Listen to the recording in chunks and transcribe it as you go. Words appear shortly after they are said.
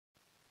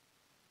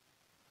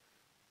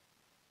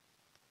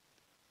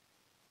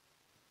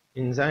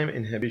Enzyme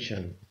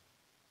inhibition.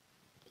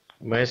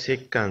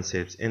 Basic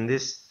concepts. In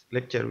this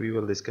lecture, we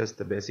will discuss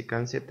the basic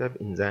concept of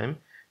enzyme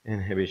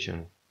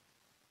inhibition.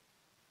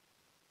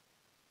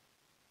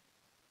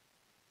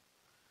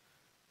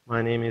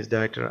 My name is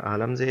Dr.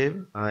 Alam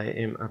Zeeb. I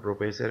am a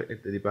professor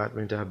at the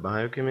Department of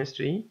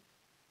Biochemistry,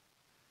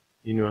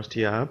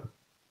 University of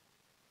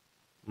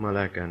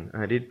Malakan.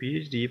 I did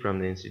PhD from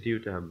the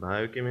Institute of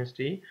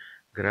Biochemistry,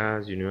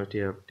 Graz, University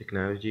of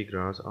Technology,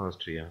 Graz,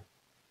 Austria.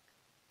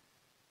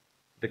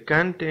 The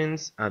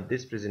contents of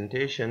this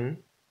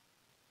presentation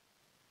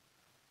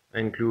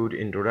include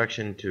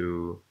introduction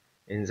to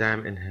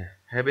enzyme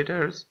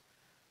inhibitors,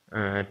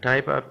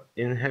 type of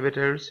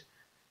inhibitors,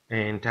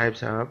 and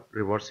types of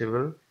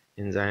reversible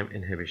enzyme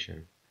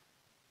inhibition.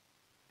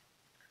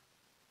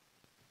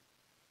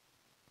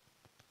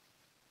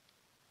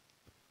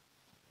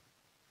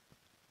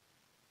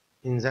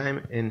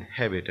 Enzyme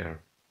inhibitor.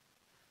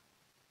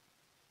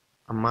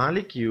 A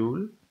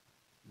molecule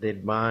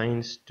that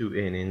binds to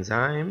an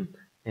enzyme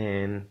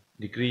and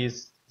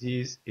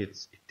decreases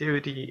its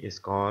activity is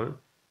called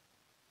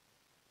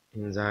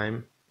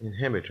enzyme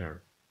inhibitor.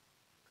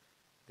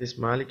 This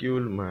molecule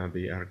may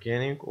be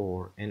organic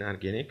or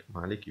inorganic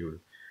molecule.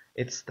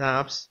 It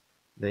stops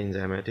the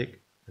enzymatic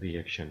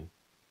reaction.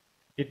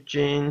 It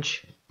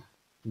changes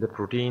the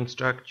protein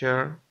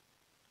structure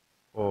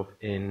of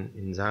an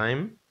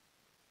enzyme.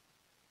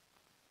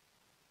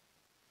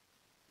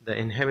 The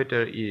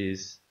inhibitor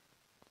is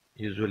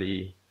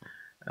usually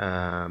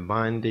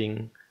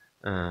binding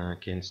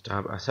can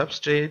stop a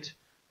substrate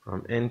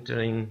from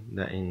entering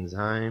the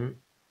enzyme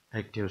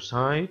active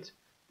site.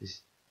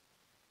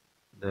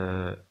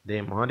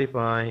 They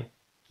modify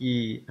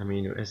key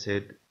amino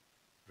acid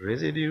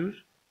residues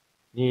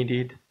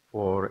needed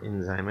for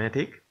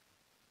enzymatic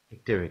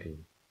activity.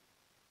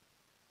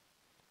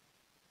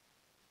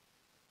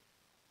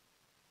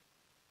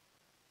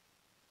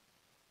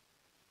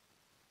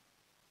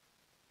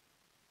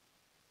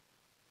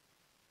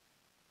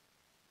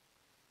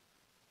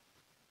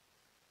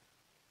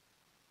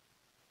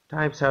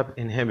 Types of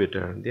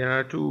inhibitor. There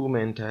are two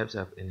main types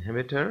of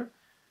inhibitor,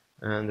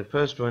 and the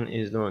first one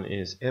is known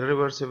as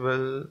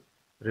reversible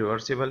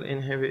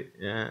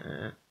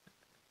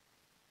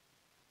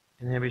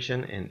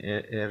inhibition and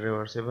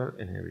irreversible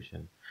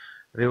inhibition.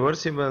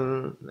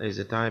 Reversible is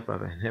a type of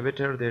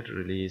inhibitor that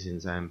releases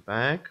enzyme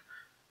back,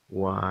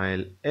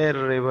 while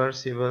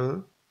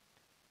irreversible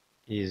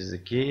is the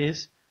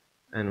case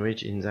in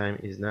which enzyme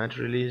is not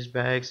released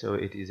back, so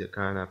it is a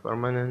kind of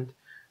permanent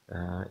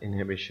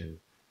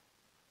inhibition.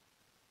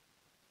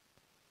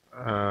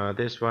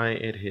 That's why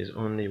it is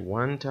only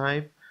one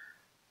type.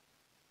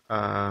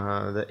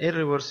 The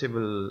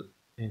irreversible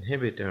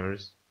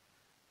inhibitors,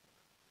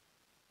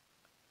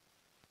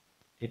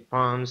 it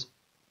forms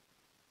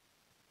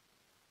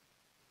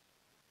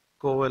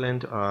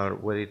covalent or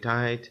very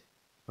tight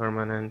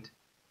permanent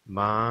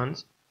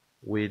bonds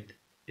with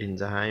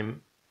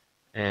enzyme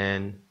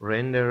and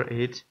render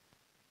it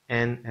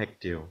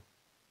inactive,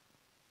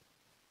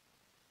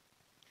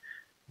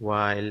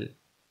 while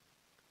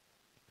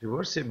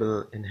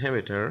reversible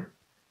inhibitor,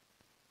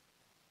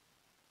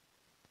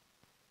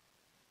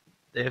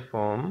 they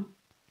form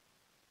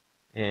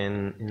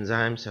an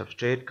enzyme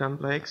substrate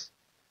complex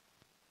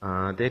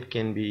that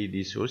can be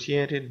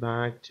dissociated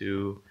back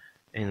to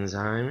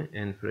enzyme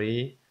and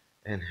free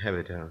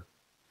inhibitor.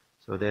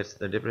 So that's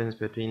the difference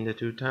between the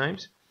two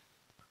types.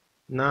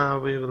 Now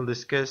we will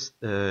discuss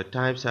the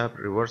types of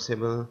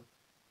reversible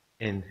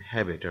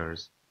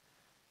inhibitors.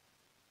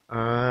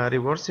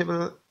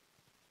 Reversible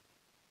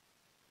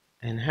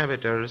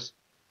inhibitors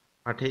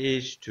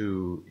attach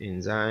to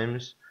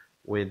enzymes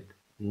with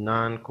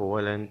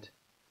non-covalent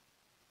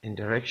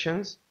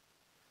interactions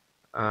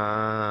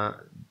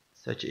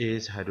such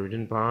as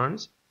hydrogen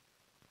bonds,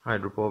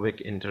 hydrophobic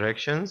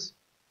interactions,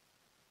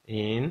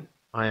 and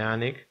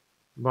ionic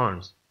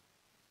bonds.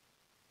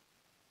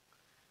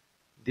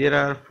 There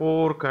are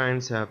four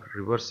kinds of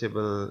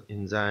reversible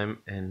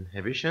enzyme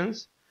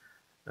inhibitions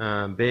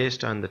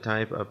based on the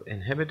type of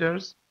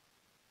inhibitors.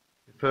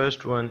 The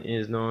first one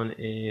is known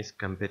as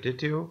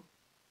competitive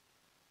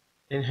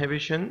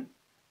inhibition.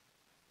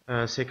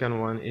 Second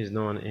one is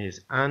known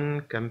as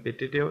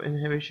uncompetitive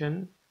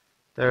inhibition.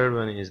 Third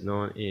one is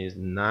known as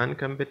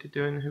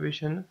non-competitive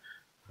inhibition.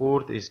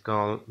 Fourth is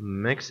called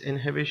mixed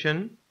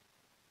inhibition.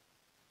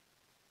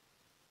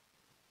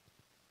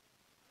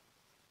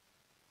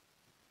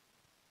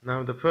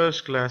 Now the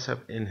first class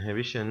of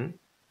inhibition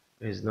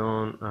is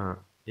known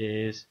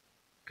as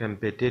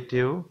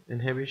competitive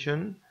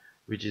inhibition,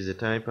 which is a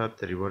type of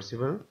the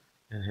reversible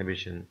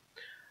inhibition.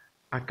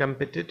 A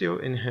competitive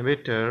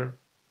inhibitor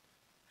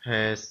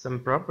has some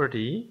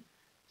property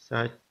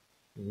such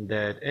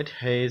that it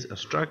has a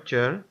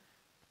structure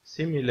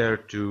similar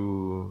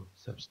to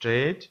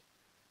substrate.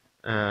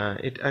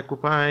 It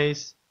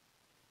occupies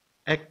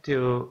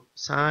active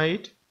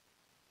site.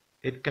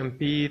 It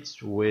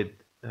competes with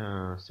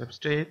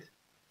substrate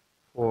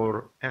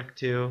for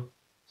active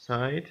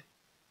site,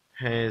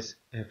 has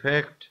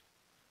effect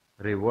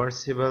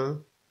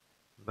reversible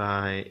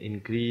by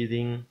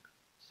increasing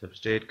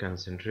substrate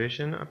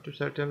concentration up to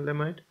certain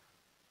limit.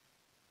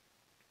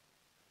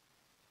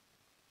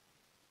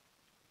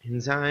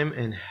 Enzyme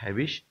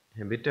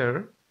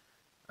inhibitor,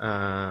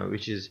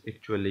 which is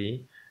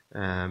actually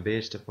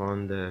based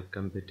upon the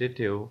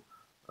competitive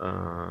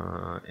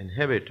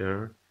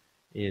inhibitor,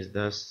 is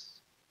thus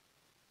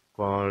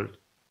called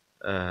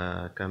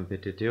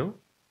competitive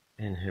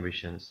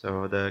inhibition.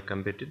 So the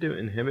competitive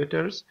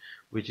inhibitors,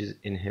 which is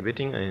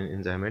inhibiting an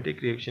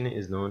enzymatic reaction,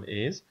 is known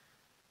as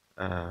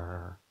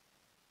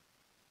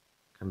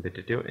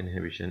competitive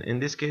inhibition. In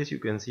this case, you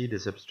can see the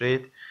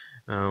substrate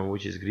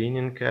which is green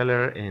in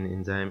color and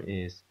enzyme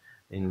is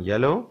in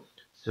yellow.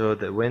 So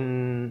that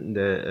when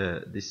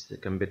this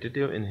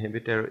competitive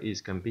inhibitor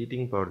is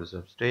competing for the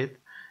substrate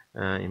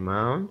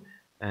amount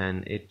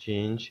and it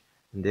change,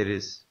 there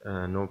is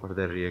no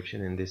further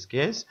reaction in this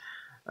case.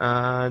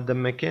 The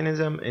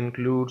mechanism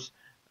includes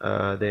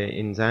the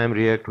enzyme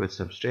react with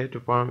substrate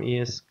to form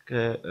ES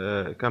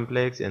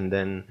complex, and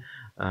then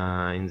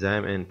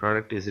enzyme and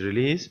product is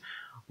released,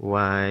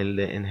 while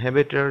the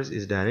inhibitors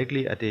is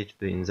directly attached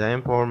to the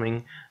enzyme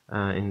forming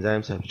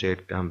enzyme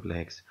substrate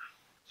complex.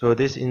 So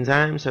this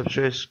enzyme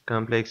substrate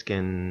complex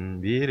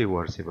can be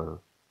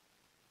reversible.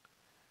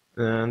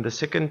 The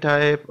second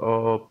type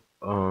of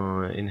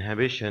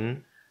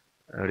inhibition,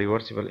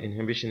 reversible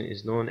inhibition,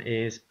 is known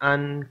as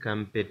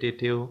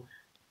uncompetitive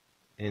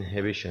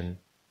inhibition.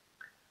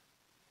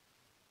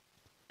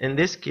 In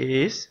this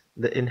case,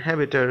 the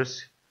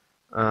inhibitors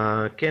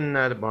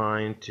cannot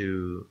bind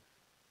to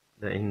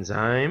the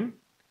enzyme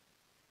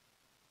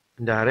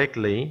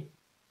directly.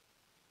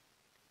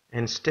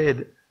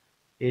 Instead,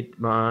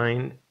 it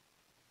binds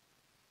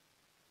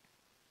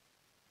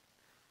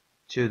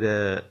to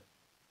the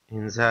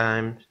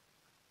enzyme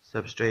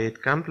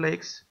substrate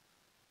complex.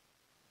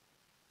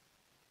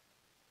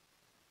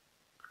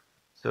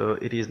 So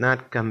it is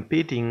not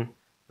competing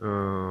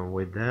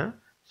with the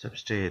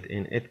substrate,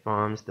 and it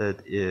forms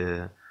that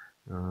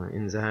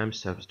enzyme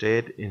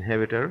substrate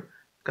inhibitor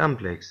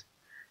complex.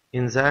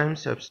 Enzyme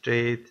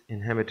substrate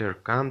inhibitor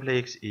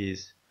complex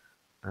is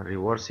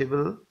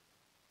reversible.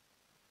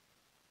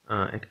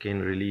 It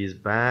can release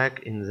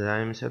back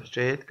enzyme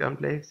substrate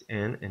complex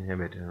and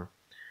inhibitor.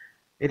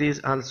 It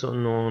is also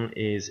known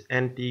as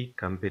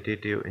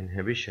anti-competitive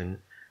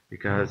inhibition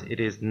because it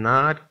is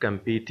not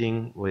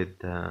competing with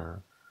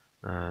the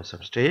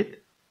substrate.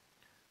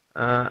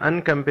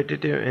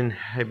 Uncompetitive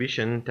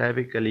inhibition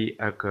typically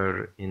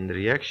occur in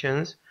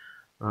reactions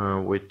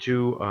with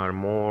two or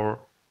more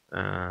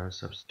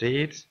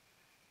substrates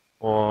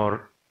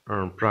or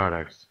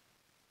products.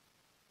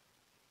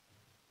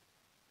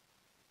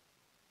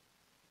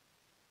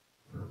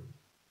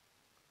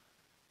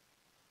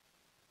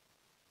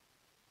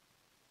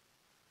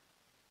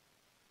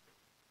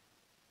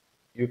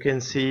 You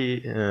can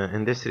see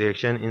in this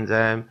reaction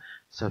enzyme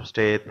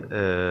substrate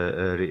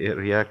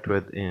react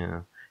with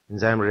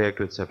enzyme react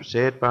with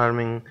substrate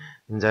forming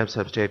enzyme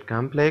substrate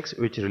complex,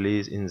 which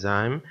release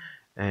enzyme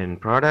and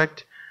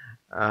product,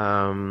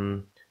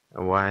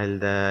 while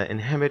the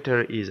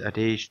inhibitor is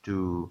attached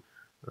to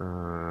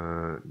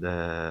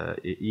the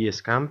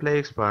ES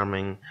complex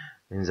forming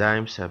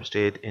enzyme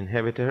substrate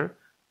inhibitor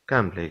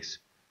complex.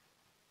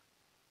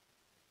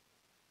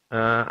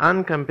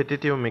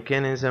 Uncompetitive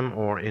mechanism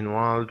are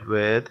involved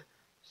with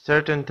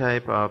certain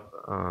type of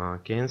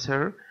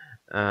cancer.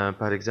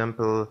 For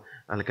example,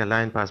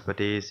 alkaline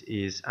phosphatase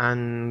is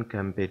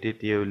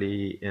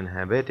uncompetitively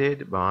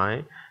inhibited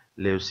by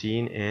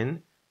leucine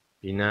and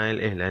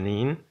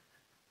phenylalanine,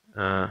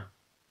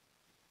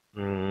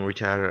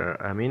 which are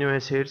amino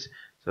acids.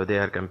 So they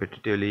are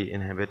competitively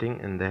inhibiting,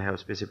 and they have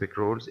specific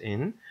roles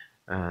in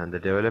the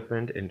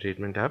development and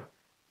treatment of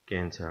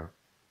cancer.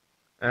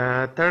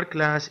 Third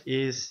class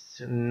is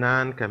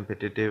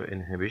non-competitive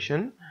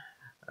inhibition.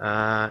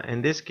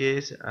 In this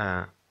case,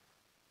 a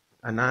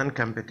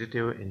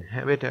non-competitive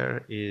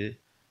inhibitor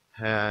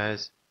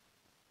has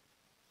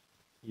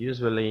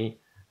usually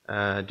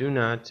do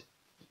not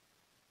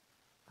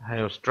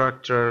have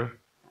structure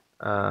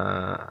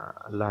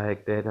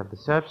like that of the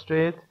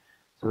substrate,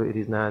 so it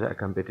is not a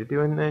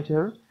competitive in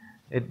nature.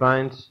 It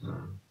binds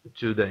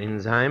to the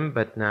enzyme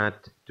but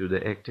not to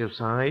the active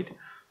site.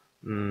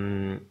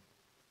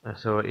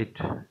 So it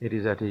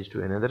is attached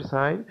to another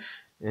side,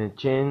 and it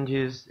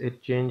changes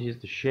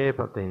the shape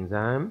of the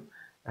enzyme,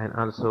 and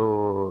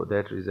also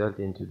that result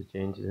into the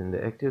changes in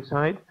the active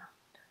site.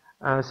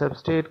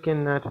 Substrate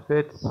cannot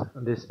fit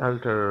this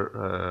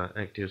alter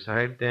active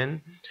site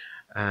then,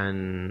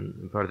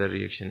 and further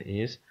reaction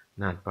is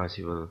not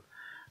possible.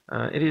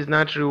 It is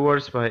not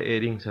reversed by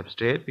adding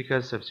substrate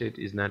because substrate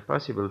is not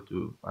possible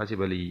to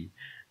possibly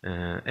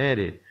add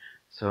it,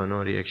 so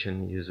no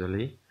reaction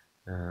usually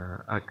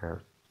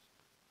occurs.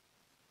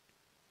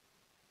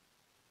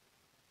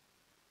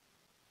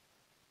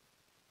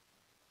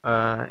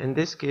 In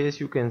this case,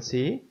 you can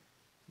see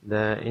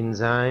the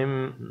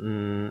enzyme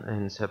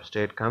and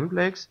substrate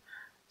complex.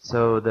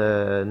 So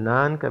the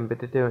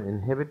non-competitive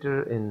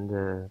inhibitor in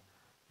the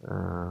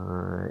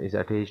is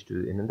attached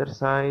to another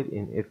side,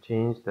 and it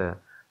changes the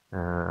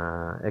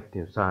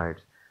active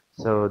sites.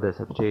 so the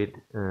substrate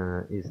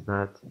is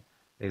not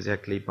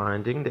exactly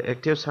binding the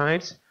active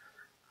sites.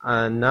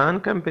 A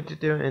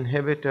non-competitive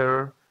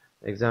inhibitor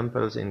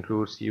examples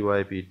include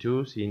CYP2,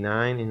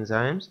 C9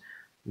 enzymes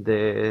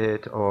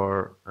that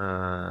are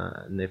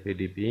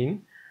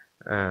nifedipine,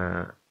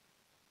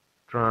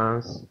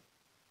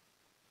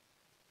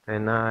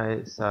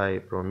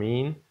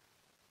 trans-phenylcypromine,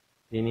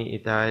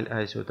 phenylethyl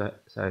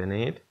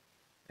isocyanate,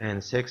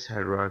 and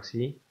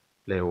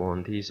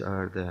 6-hydroxyflavone. These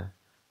are the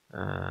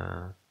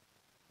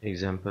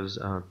examples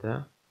of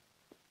the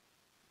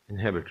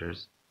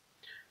inhibitors.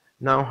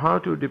 Now, how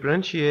to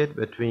differentiate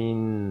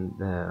between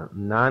the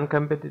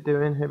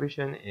non-competitive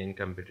inhibition and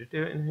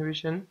competitive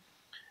inhibition?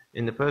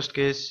 In the first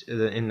case,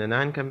 in the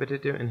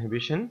non-competitive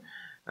inhibition,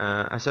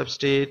 a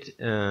substrate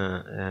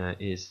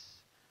is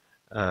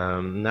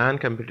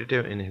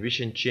non-competitive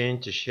inhibition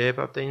change the shape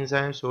of the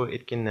enzyme so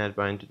it cannot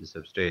bind to the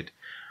substrate.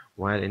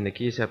 While in the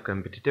case of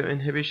competitive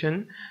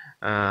inhibition,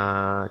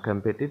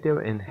 competitive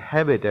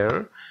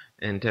inhibitor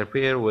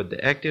interfere with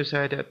the active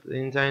site of the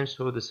enzyme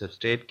so the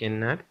substrate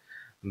cannot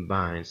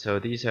bind. So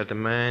these are the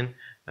main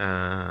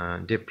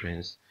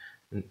difference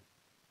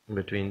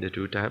between the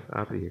two types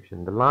of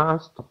reaction. The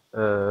last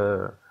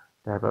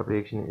type of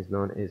reaction is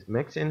known as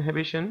mixed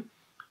inhibition.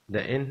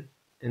 In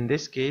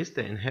this case,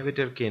 the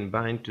inhibitor can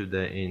bind to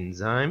the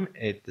enzyme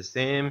at the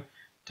same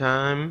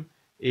time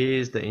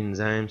as the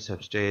enzyme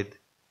substrate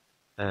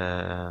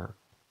enzyme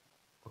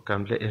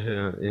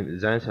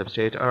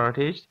substrate are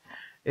attached.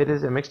 It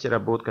is a mixture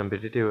of both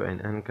competitive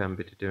and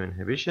uncompetitive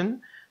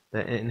inhibition.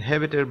 The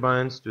inhibitor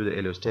binds to the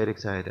allostatic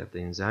site of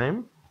the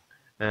enzyme.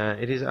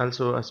 It is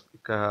also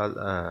called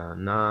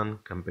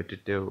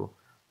non-competitive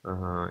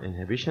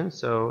inhibition.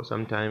 So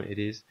sometimes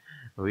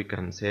we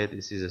can say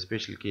this is a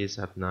special case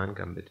of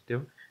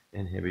non-competitive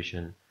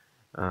inhibition.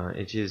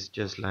 It is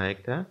just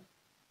like that.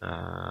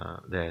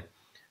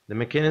 The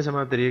mechanism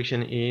of the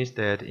reaction is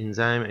that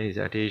enzyme is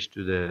attached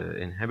to the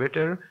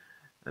inhibitor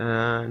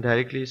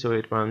directly, so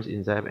it forms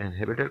enzyme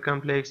inhibitor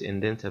complex,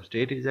 and then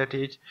substrate is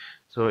attached,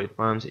 so it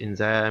forms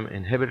enzyme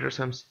inhibitor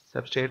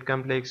substrate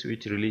complex,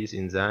 which release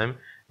enzyme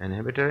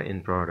inhibitor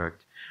in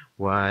product.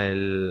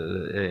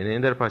 While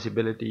another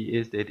possibility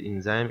is that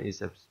enzyme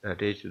is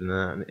attached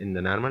to in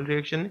the normal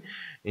reaction,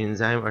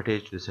 enzyme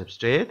attached to the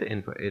substrate,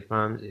 and it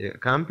forms a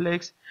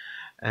complex,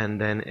 and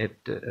then it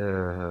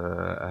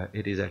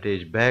is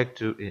attached back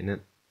to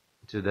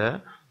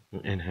the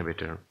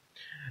inhibitor.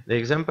 The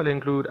example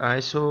include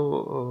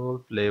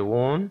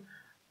isoflavone,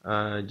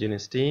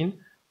 genistein,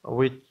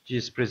 which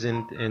is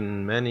present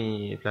in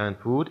many plant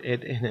food.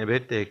 It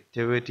inhibits the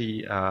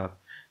activity of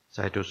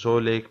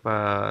cytosolic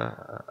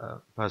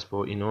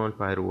phosphoenol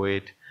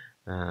pyruvate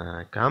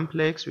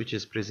complex, which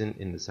is present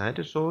in the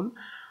cytosol,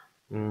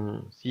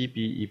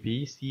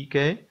 CPEP,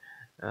 CK.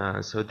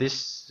 So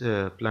this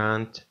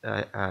plant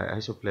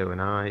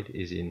isoflavonoid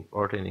is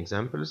important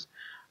examples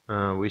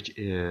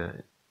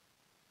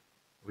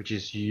which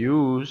is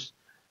used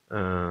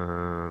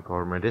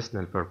for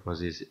medicinal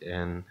purposes,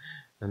 and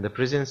the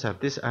presence of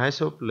this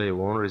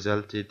isoflavone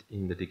resulted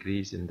in the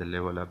decrease in the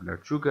level of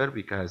blood sugar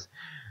because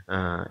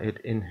it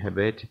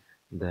inhibits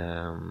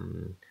the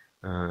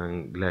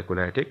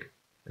glycolytic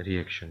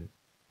reaction.